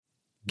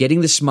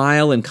Getting the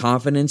smile and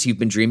confidence you've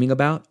been dreaming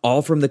about,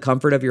 all from the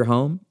comfort of your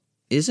home,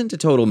 isn't a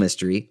total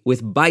mystery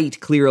with Bite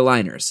clear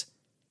aligners.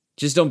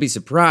 Just don't be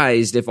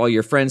surprised if all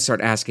your friends start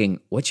asking,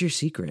 "What's your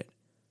secret?"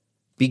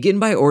 Begin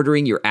by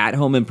ordering your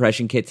at-home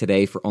impression kit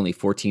today for only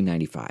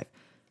 $14.95.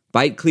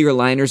 Bite clear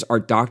aligners are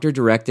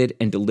doctor-directed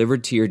and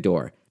delivered to your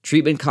door.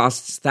 Treatment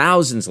costs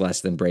thousands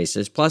less than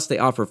braces, plus they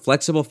offer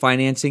flexible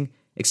financing,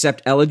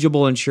 accept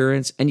eligible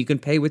insurance, and you can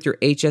pay with your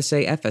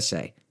HSA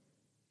FSA.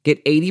 Get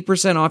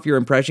 80% off your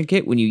impression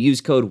kit when you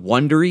use code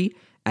WONDERY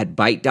at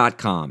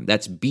Byte.com.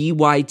 That's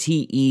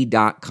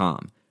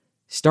BYTE.com.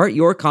 Start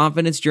your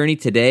confidence journey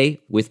today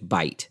with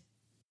Byte.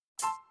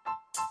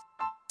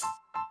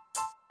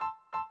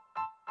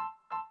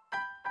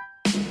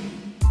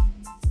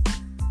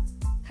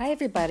 Hi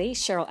everybody,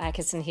 Cheryl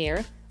Atkinson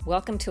here.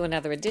 Welcome to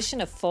another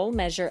edition of Full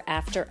Measure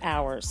After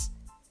Hours.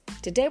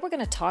 Today we're going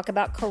to talk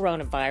about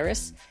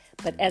coronavirus,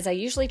 but as I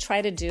usually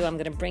try to do, I'm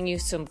going to bring you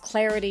some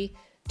clarity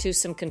to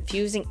some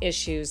confusing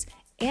issues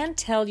and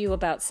tell you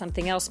about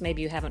something else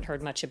maybe you haven't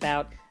heard much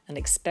about, an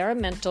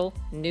experimental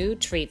new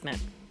treatment.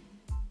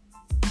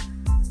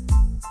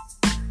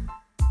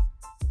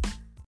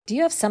 Do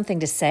you have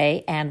something to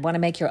say and want to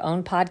make your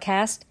own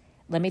podcast?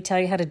 Let me tell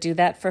you how to do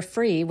that for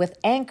free with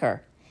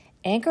Anchor.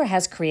 Anchor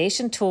has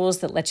creation tools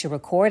that let you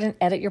record and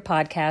edit your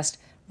podcast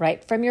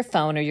right from your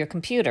phone or your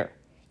computer.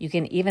 You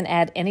can even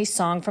add any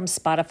song from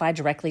Spotify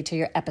directly to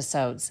your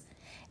episodes.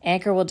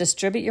 Anchor will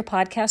distribute your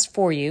podcast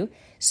for you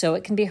so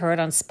it can be heard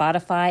on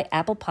Spotify,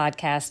 Apple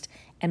Podcast,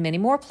 and many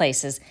more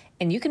places,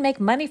 and you can make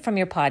money from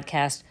your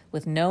podcast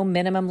with no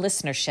minimum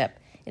listenership.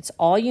 It's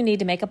all you need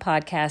to make a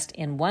podcast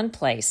in one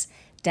place.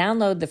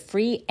 Download the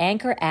free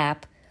Anchor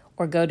app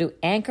or go to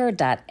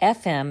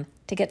anchor.fm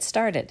to get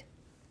started.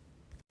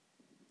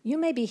 You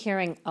may be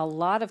hearing a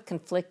lot of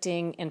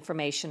conflicting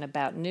information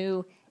about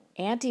new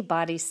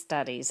antibody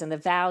studies and the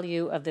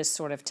value of this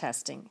sort of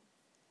testing.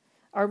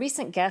 Our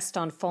recent guest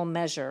on Full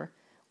Measure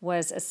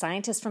was a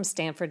scientist from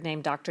Stanford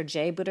named Dr.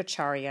 Jay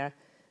Bhattacharya,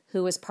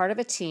 who was part of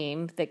a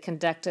team that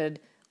conducted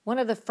one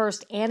of the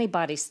first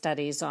antibody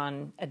studies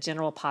on a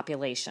general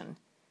population.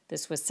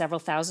 This was several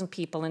thousand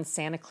people in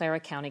Santa Clara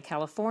County,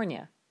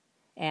 California,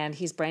 and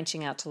he's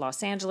branching out to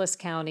Los Angeles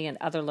County and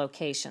other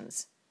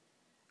locations.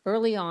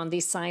 Early on,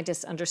 these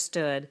scientists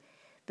understood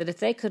that if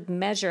they could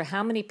measure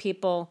how many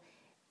people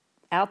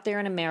out there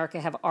in America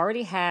have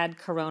already had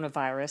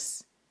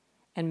coronavirus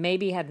and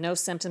maybe had no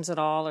symptoms at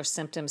all or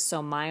symptoms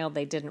so mild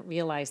they didn't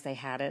realize they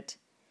had it,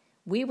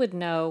 we would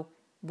know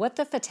what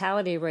the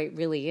fatality rate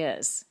really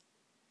is.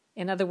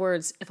 In other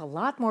words, if a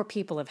lot more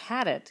people have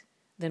had it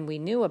than we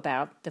knew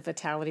about, the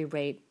fatality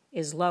rate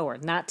is lower.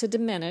 Not to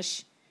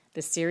diminish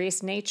the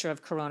serious nature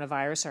of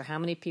coronavirus or how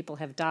many people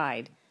have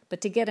died, but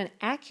to get an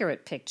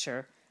accurate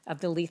picture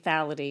of the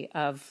lethality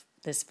of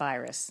this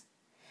virus.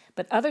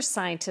 But other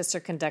scientists are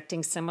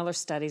conducting similar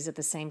studies at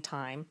the same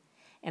time,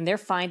 and they're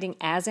finding,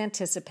 as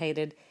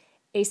anticipated,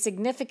 a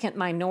significant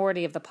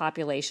minority of the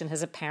population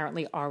has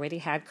apparently already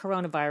had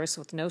coronavirus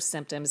with no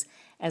symptoms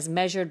as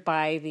measured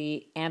by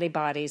the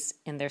antibodies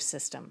in their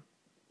system.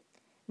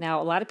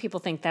 Now, a lot of people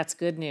think that's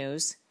good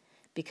news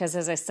because,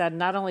 as I said,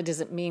 not only does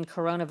it mean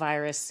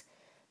coronavirus,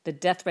 the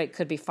death rate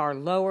could be far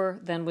lower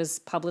than was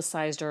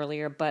publicized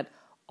earlier, but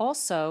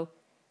also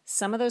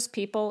some of those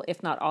people,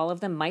 if not all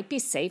of them, might be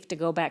safe to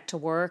go back to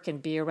work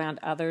and be around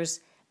others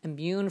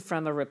immune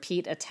from a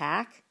repeat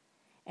attack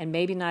and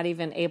maybe not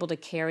even able to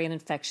carry an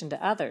infection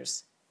to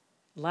others.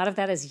 A lot of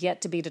that is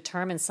yet to be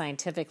determined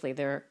scientifically.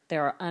 There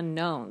are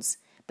unknowns,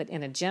 but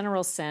in a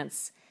general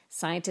sense,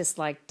 scientists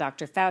like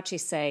Dr. Fauci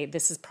say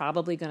this is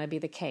probably going to be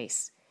the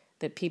case,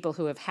 that people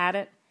who have had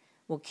it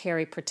will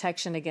carry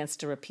protection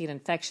against a repeat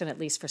infection at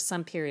least for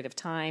some period of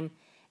time,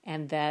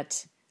 and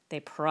that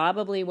they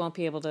probably won't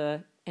be able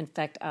to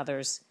infect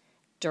others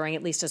during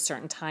at least a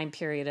certain time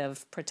period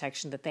of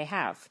protection that they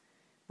have,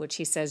 which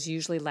he says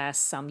usually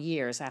lasts some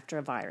years after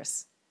a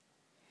virus.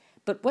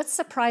 But what's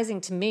surprising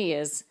to me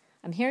is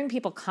I'm hearing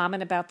people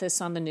comment about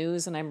this on the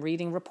news and I'm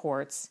reading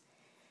reports,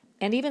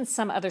 and even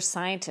some other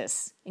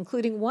scientists,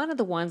 including one of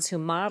the ones who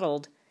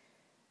modeled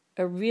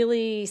a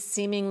really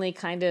seemingly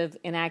kind of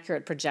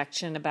inaccurate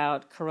projection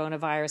about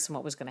coronavirus and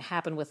what was going to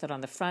happen with it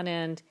on the front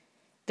end.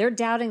 They're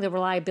doubting the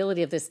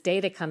reliability of this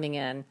data coming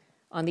in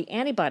on the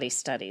antibody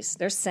studies.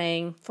 They're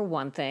saying, for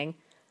one thing,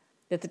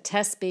 that the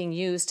tests being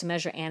used to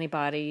measure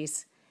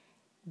antibodies,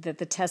 that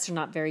the tests are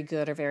not very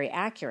good or very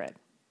accurate.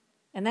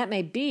 And that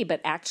may be, but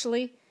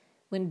actually,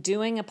 when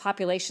doing a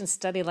population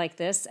study like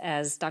this,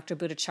 as Dr.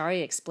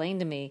 Bhattacharya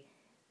explained to me,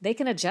 they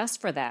can adjust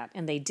for that,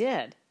 and they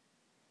did.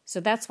 So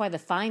that's why the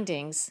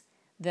findings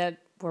that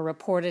were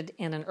reported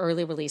in an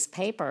early release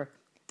paper,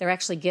 they're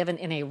actually given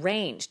in a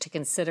range to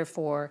consider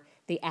for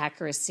the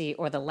accuracy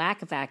or the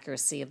lack of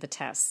accuracy of the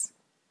tests.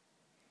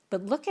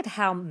 But look at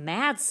how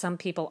mad some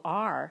people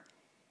are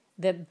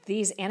that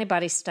these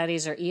antibody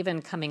studies are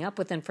even coming up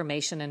with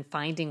information and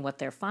finding what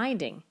they're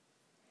finding.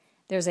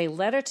 There's a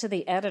letter to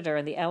the editor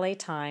in the LA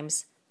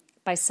Times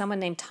by someone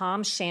named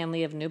Tom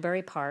Shanley of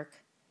Newbury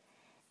Park,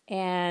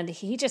 and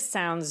he just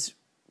sounds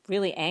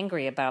really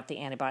angry about the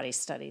antibody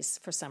studies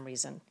for some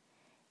reason.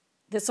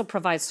 This will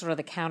provide sort of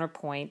the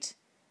counterpoint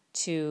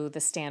to the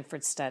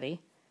Stanford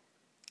study.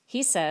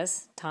 He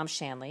says, Tom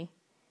Shanley,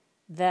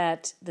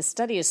 that the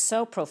study is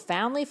so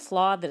profoundly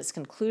flawed that its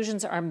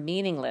conclusions are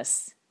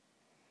meaningless.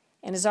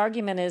 And his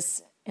argument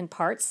is, in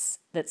parts,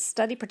 that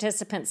study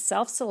participants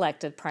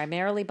self-selected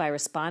primarily by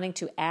responding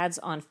to ads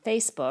on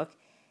Facebook,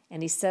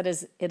 and he said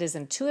it is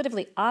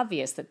intuitively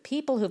obvious that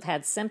people who've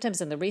had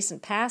symptoms in the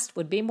recent past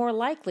would be more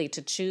likely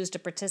to choose to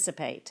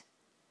participate.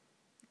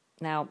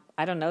 Now,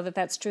 I don't know that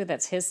that's true.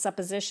 That's his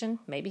supposition.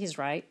 Maybe he's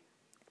right,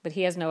 but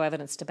he has no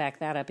evidence to back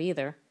that up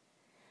either.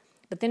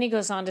 But then he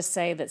goes on to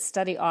say that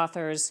study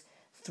authors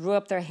threw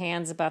up their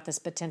hands about this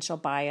potential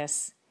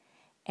bias,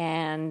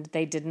 and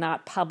they did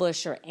not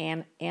publish or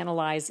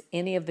analyze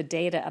any of the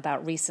data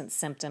about recent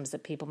symptoms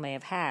that people may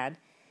have had.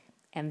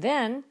 And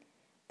then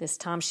this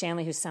Tom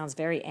Shanley, who sounds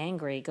very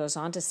angry, goes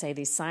on to say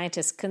these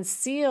scientists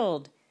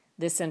concealed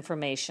this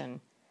information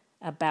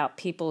about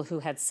people who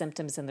had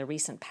symptoms in the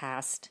recent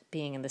past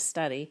being in the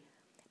study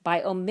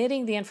by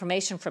omitting the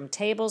information from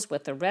tables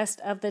with the rest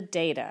of the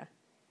data.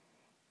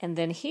 And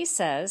then he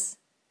says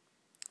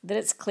that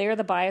it's clear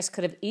the bias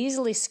could have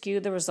easily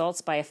skewed the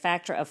results by a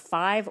factor of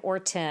 5 or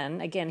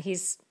 10. Again,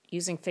 he's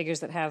using figures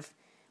that have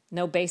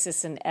no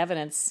basis in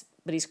evidence,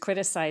 but he's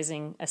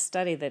criticizing a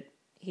study that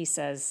he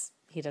says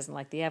he doesn't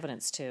like the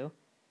evidence to.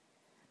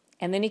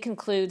 And then he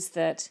concludes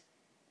that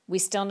we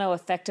still know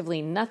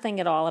effectively nothing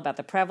at all about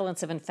the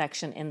prevalence of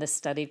infection in the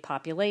studied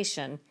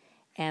population,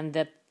 and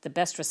that the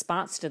best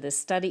response to this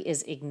study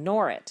is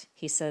ignore it.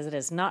 He says it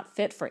is not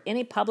fit for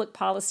any public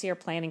policy or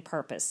planning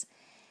purpose.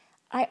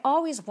 I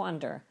always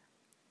wonder,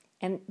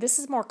 and this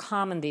is more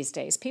common these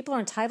days, people are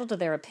entitled to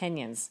their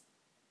opinions,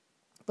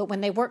 but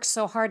when they work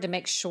so hard to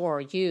make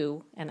sure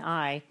you and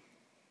I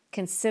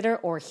consider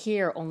or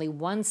hear only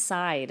one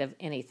side of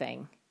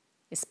anything,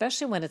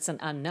 especially when it's an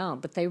unknown,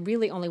 but they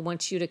really only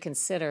want you to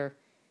consider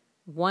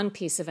one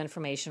piece of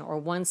information or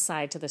one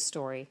side to the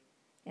story,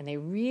 and they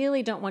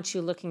really don't want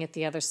you looking at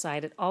the other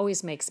side, it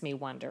always makes me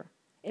wonder.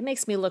 It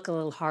makes me look a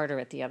little harder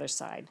at the other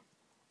side,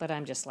 but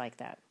I'm just like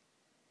that.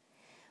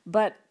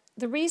 But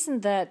the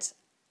reason that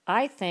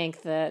I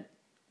think that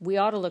we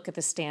ought to look at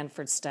the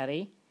Stanford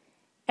study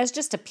as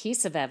just a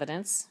piece of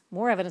evidence,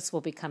 more evidence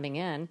will be coming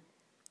in.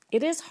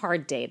 It is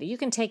hard data. You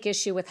can take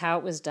issue with how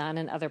it was done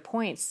and other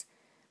points,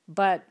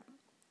 but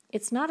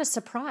it's not a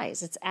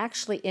surprise. It's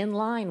actually in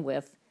line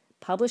with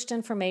published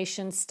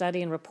information,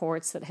 study, and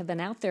reports that have been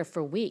out there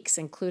for weeks,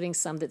 including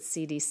some that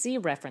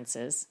CDC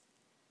references,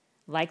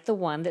 like the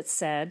one that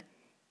said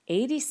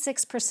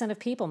 86% of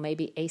people may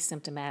be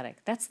asymptomatic.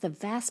 That's the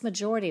vast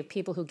majority of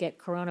people who get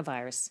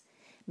coronavirus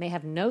may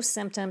have no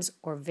symptoms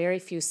or very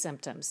few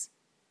symptoms.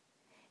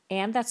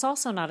 And that's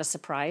also not a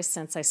surprise,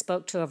 since I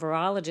spoke to a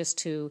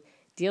virologist who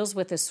deals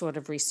with this sort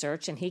of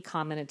research, and he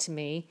commented to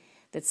me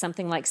that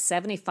something like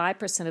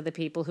 75% of the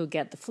people who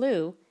get the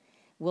flu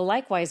will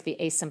likewise be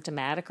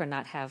asymptomatic or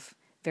not have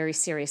very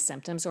serious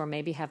symptoms, or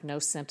maybe have no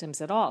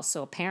symptoms at all.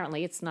 So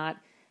apparently it's not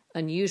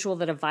unusual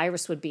that a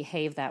virus would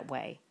behave that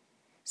way.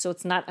 So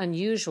it's not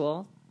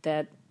unusual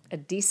that a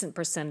decent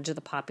percentage of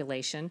the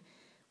population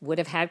would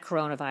have had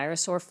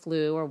coronavirus or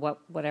flu or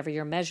whatever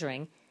you're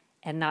measuring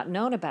and not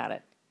known about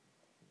it.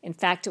 In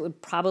fact, it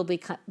would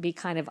probably be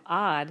kind of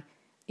odd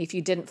if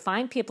you didn't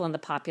find people in the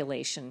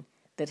population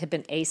that have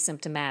been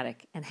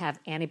asymptomatic and have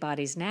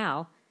antibodies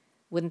now.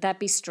 Wouldn't that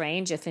be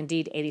strange if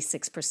indeed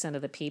 86%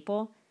 of the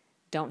people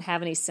don't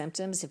have any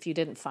symptoms if you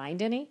didn't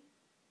find any?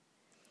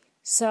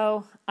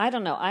 So, I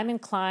don't know. I'm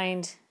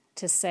inclined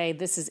to say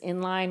this is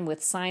in line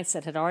with science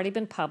that had already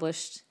been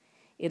published.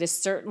 It is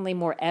certainly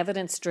more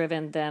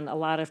evidence-driven than a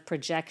lot of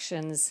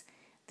projections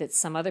that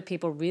some other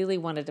people really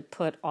wanted to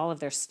put all of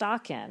their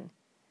stock in.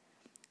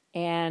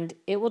 And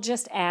it will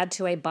just add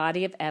to a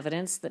body of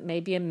evidence that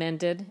may be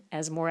amended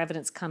as more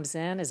evidence comes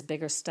in, as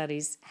bigger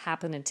studies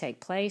happen and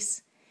take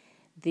place.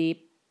 The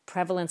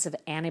prevalence of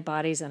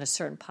antibodies in a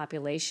certain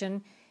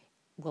population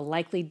will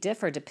likely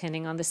differ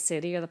depending on the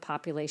city or the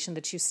population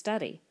that you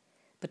study.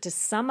 But to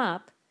sum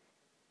up,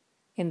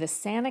 in the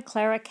Santa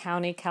Clara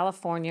County,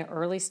 California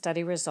early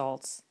study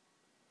results,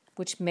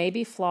 which may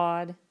be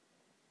flawed,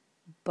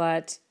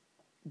 but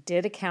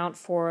did account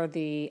for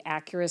the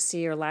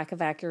accuracy or lack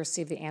of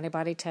accuracy of the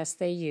antibody tests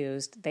they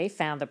used, they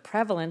found the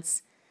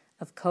prevalence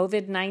of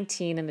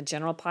COVID-19 in the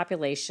general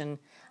population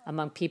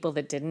among people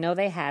that didn't know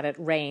they had it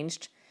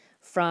ranged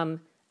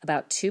from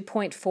about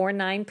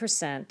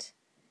 2.49%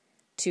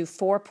 to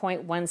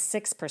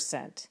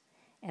 4.16%.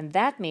 And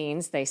that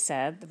means, they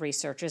said, the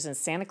researchers in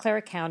Santa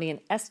Clara County, an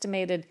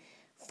estimated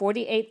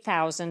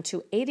 48,000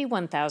 to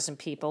 81,000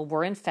 people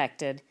were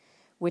infected,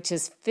 which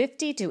is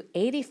 50 to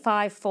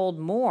 85-fold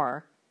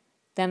more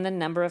than the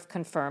number of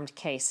confirmed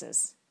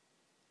cases.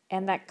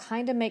 And that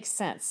kind of makes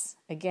sense.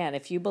 Again,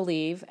 if you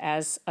believe,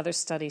 as other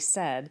studies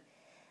said,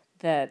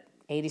 that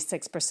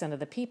 86% of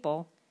the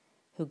people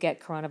who get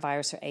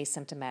coronavirus are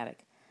asymptomatic.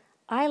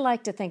 I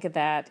like to think of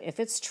that, if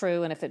it's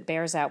true and if it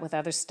bears out with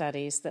other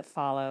studies that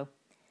follow,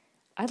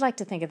 I'd like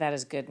to think of that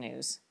as good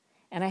news.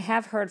 And I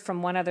have heard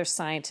from one other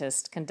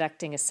scientist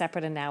conducting a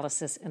separate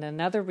analysis in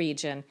another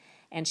region,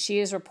 and she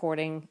is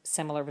reporting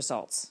similar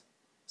results.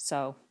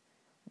 So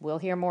we'll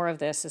hear more of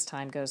this as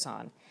time goes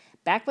on.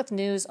 Back with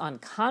news on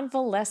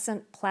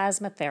convalescent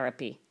plasma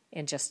therapy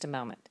in just a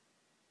moment.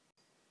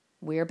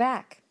 We're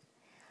back.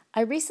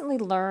 I recently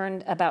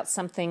learned about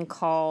something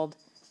called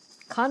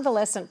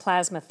convalescent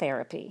plasma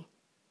therapy.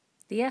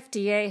 The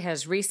FDA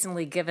has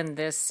recently given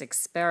this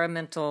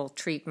experimental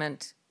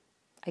treatment,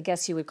 I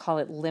guess you would call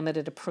it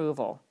limited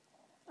approval,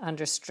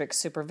 under strict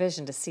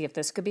supervision to see if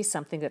this could be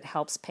something that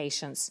helps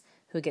patients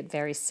who get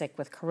very sick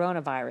with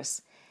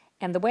coronavirus.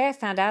 And the way I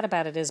found out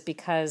about it is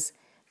because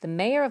the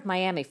mayor of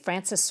Miami,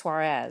 Francis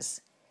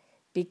Suarez,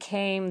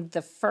 became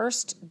the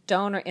first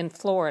donor in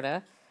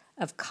Florida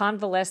of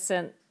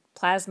convalescent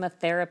plasma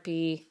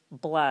therapy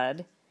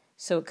blood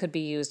so it could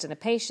be used in a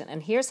patient.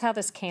 And here's how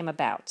this came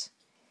about.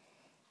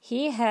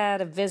 He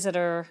had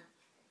visited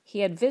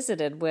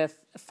with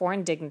a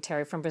foreign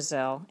dignitary from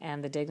Brazil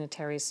and the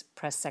dignitary's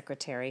press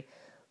secretary,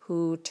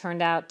 who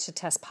turned out to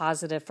test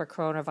positive for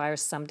coronavirus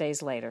some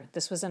days later.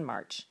 This was in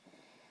March.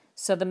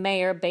 So the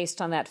mayor,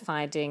 based on that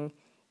finding,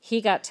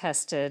 he got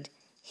tested.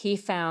 He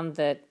found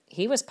that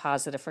he was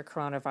positive for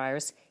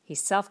coronavirus. He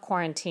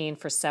self-quarantined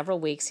for several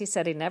weeks. He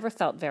said he never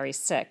felt very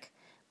sick,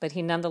 but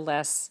he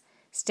nonetheless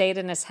stayed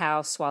in his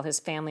house while his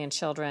family and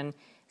children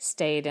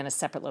stayed in a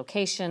separate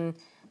location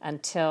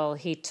until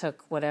he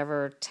took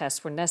whatever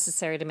tests were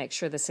necessary to make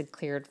sure this had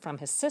cleared from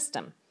his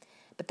system.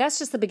 But that's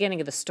just the beginning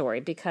of the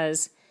story,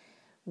 because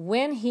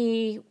when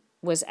he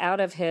was out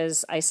of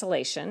his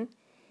isolation,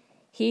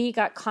 he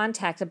got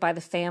contacted by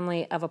the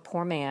family of a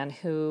poor man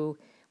who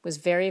was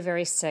very,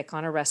 very sick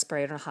on a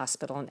respirator in a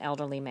hospital, an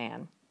elderly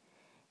man.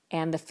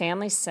 And the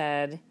family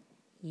said,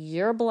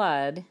 your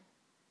blood,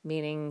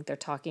 meaning they're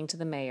talking to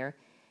the mayor,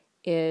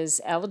 is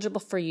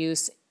eligible for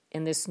use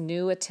in this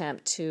new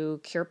attempt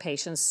to cure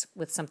patients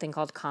with something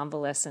called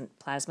convalescent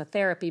plasma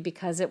therapy,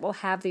 because it will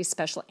have these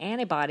special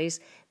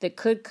antibodies that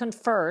could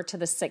confer to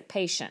the sick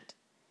patient.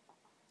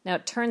 Now,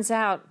 it turns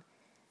out,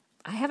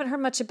 I haven't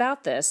heard much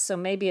about this, so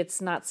maybe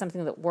it's not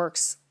something that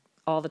works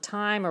all the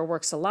time or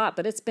works a lot,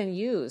 but it's been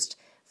used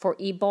for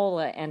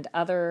Ebola and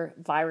other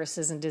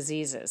viruses and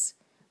diseases,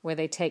 where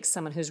they take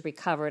someone who's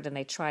recovered and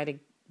they try to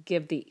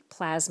give the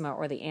plasma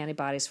or the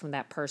antibodies from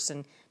that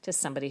person to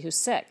somebody who's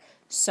sick.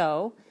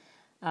 So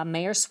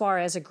Mayor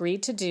Suarez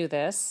agreed to do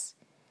this.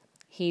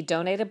 He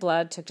donated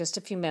blood, took just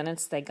a few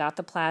minutes. They got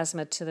the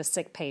plasma to the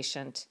sick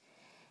patient.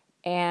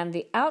 And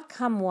the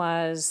outcome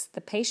was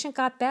the patient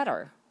got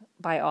better,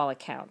 by all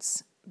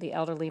accounts, the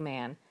elderly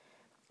man.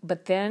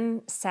 But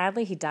then,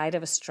 sadly, he died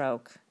of a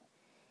stroke.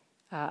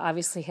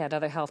 Obviously, he had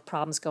other health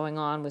problems going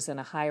on, was in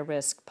a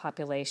high-risk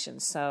population.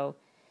 So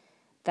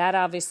that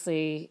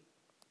obviously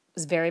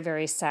was very,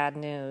 very sad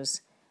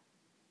news.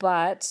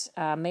 But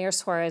Mayor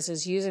Suarez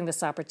is using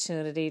this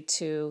opportunity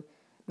to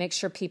make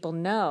sure people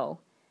know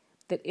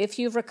that if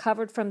you've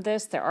recovered from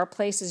this, there are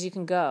places you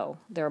can go.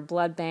 There are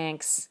blood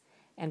banks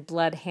and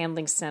blood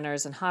handling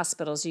centers and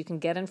hospitals. You can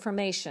get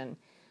information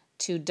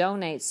to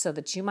donate so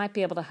that you might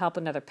be able to help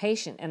another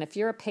patient. And if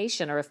you're a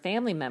patient or a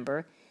family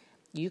member,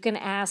 you can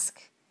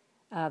ask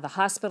the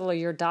hospital or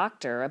your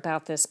doctor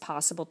about this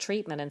possible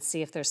treatment and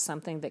see if there's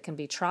something that can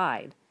be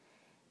tried.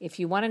 If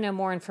you want to know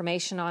more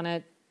information on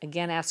it,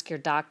 again, ask your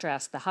doctor,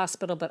 ask the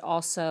hospital, but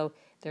also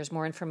there's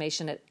more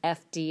information at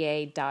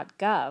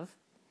fda.gov.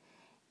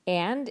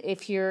 And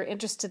if you're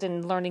interested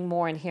in learning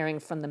more and hearing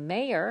from the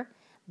mayor,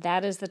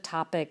 that is the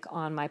topic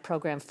on my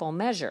program Full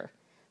Measure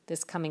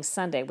this coming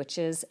Sunday, which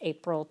is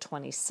April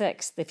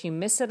 26th. If you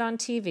miss it on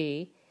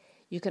TV,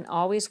 you can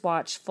always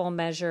watch Full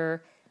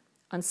Measure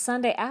on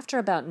Sunday after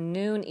about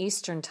noon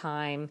Eastern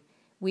Time.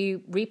 We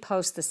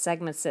repost the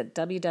segments at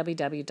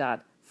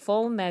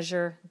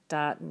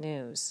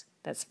www.fullmeasure.news.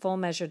 That's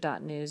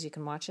fullmeasure.news. You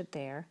can watch it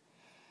there.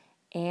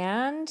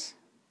 And,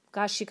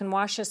 gosh, you can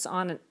watch us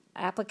on an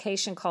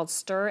application called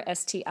Stirr,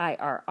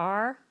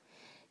 STIRR.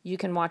 You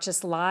can watch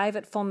us live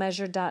at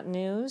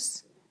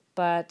fullmeasure.news,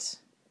 but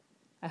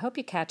I hope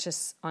you catch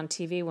us on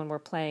TV when we're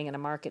playing in a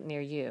market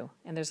near you.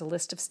 And there's a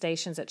list of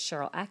stations at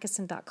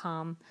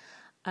CherylAttkisson.com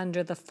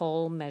under the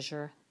Full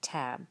Measure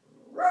tab.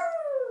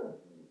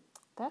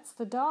 That's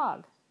the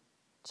dog.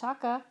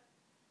 Chaka,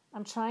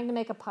 I'm trying to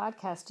make a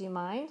podcast. Do you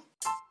mind?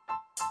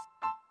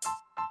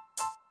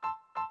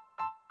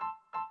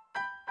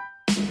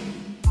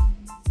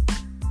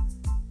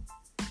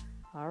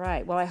 All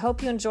right. Well, I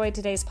hope you enjoyed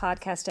today's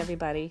podcast,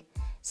 everybody.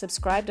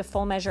 Subscribe to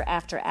Full Measure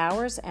After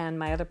Hours and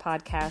my other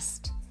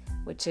podcast,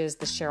 which is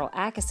the Cheryl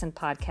Attkisson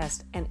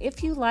podcast. And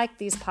if you like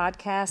these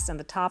podcasts and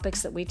the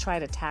topics that we try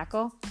to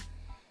tackle,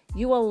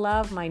 you will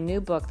love my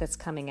new book that's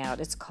coming out.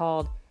 It's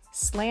called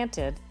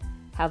Slanted: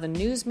 How the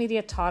News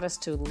Media Taught Us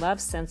to Love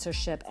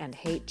Censorship and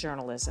Hate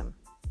Journalism.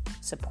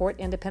 Support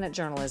independent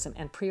journalism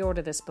and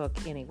pre-order this book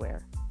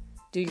anywhere.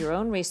 Do your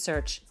own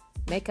research,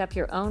 make up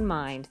your own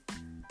mind,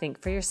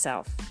 think for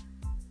yourself.